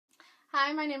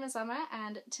Hi, my name is Emma,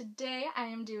 and today I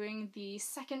am doing the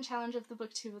second challenge of the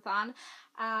BookTube-A-Thon.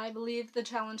 I believe the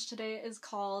challenge today is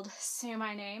called Say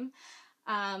My Name.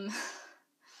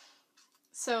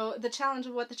 So what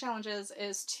the challenge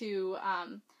is to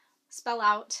spell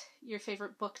out your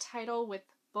favorite book title with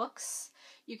books.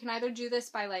 You can either do this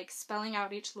by spelling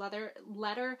out each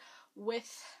letter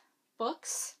with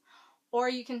books, or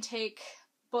you can take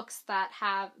books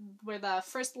where the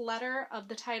first letter of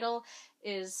the title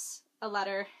is a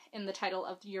letter in the title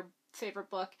of your favorite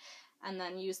book, and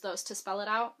then use those to spell it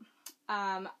out.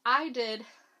 I did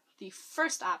the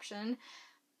first option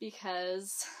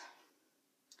because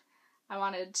I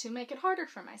wanted to make it harder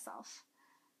for myself,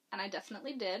 and I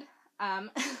definitely did.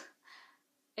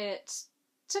 It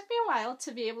took me a while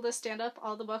to be able to stand up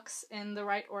all the books in the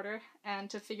right order and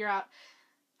to figure out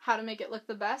how to make it look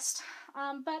the best,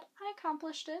 but I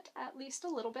accomplished it at least a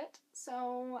little bit.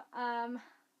 So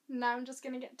now I'm just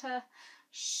gonna get to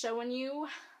showing you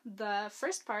the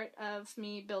first part of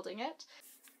me building it.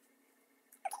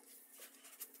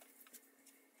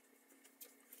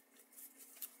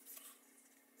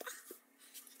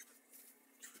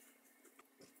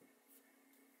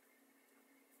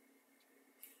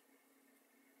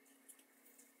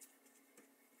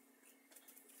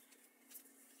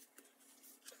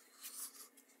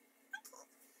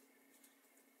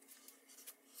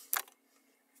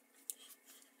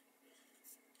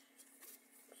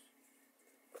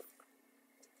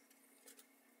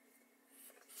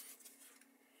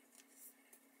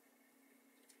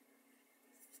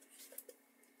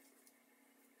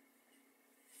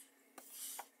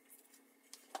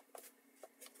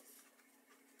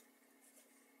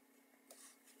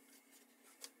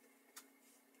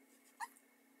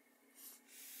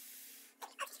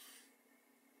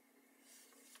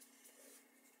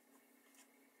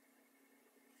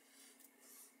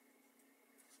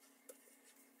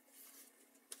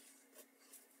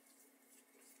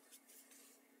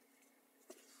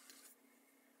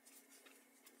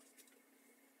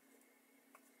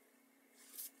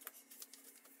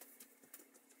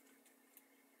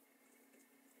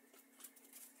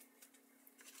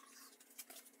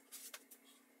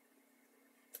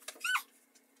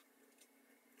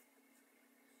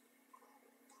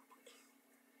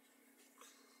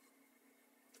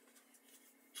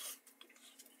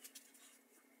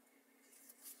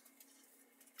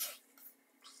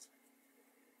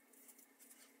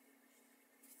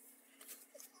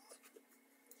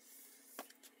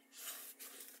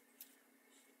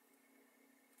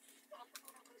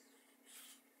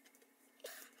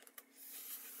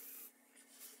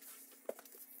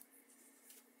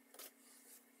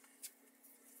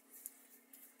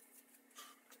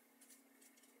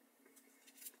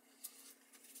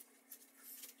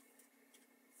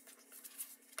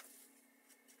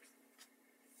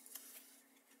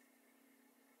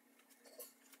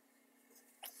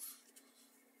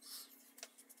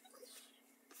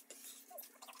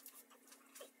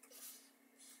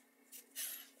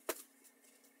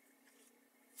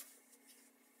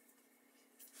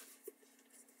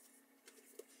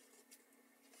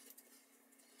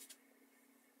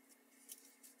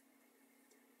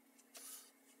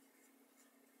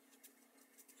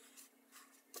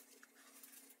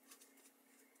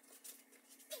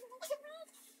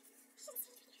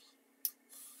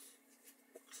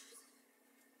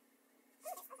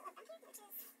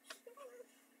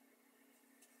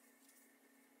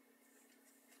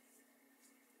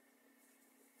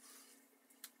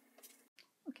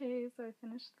 Okay, so I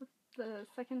finished the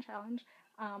second challenge,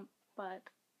 but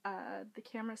the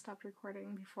camera stopped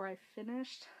recording before I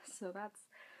finished, so that's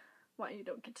why you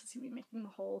don't get to see me making the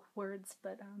whole words,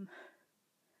 but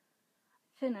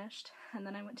finished, and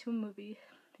then I went to a movie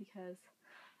because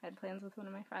I had plans with one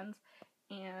of my friends,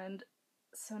 and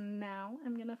so now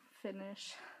I'm gonna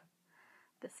finish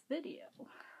this video.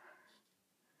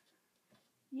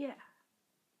 Yeah.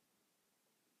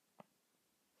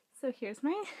 So here's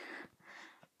my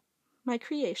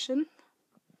creation.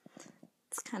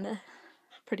 It's kind of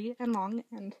pretty and long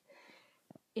and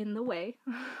in the way,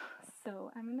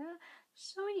 so I'm gonna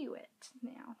show you it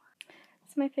now.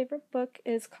 So my favorite book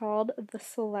is called The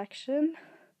Selection,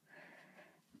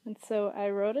 and so I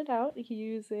wrote it out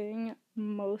using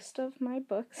most of my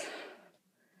books,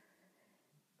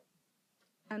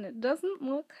 and it doesn't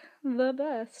look the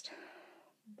best,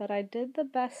 but I did the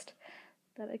best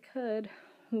that I could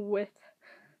with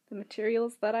the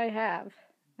materials that I have,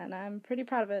 and I'm pretty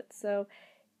proud of it. So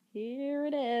here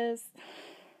it is,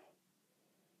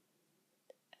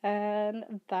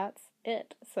 and that's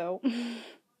it. So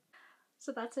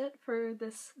that's it for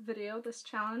this video, this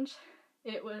challenge.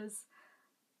 It was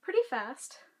pretty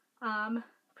fast,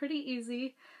 pretty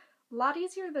easy, a lot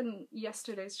easier than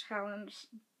yesterday's challenge,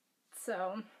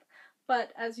 so,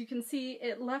 but as you can see,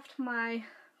 it left my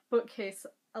bookcase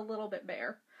a little bit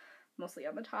bare, mostly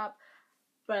on the top,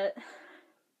 but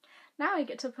now I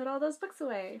get to put all those books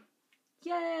away.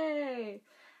 Yay!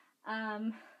 Yeah,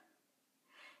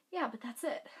 but that's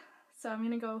it. So I'm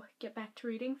gonna go get back to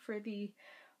reading for the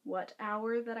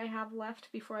hour that I have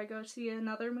left before I go see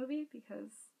another movie,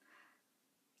 because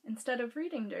instead of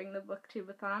reading during the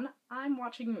BookTube-A-Thon, I'm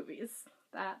watching movies.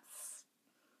 That's,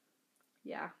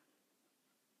 yeah.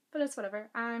 But it's whatever.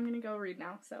 I'm gonna go read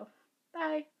now, so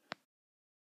bye!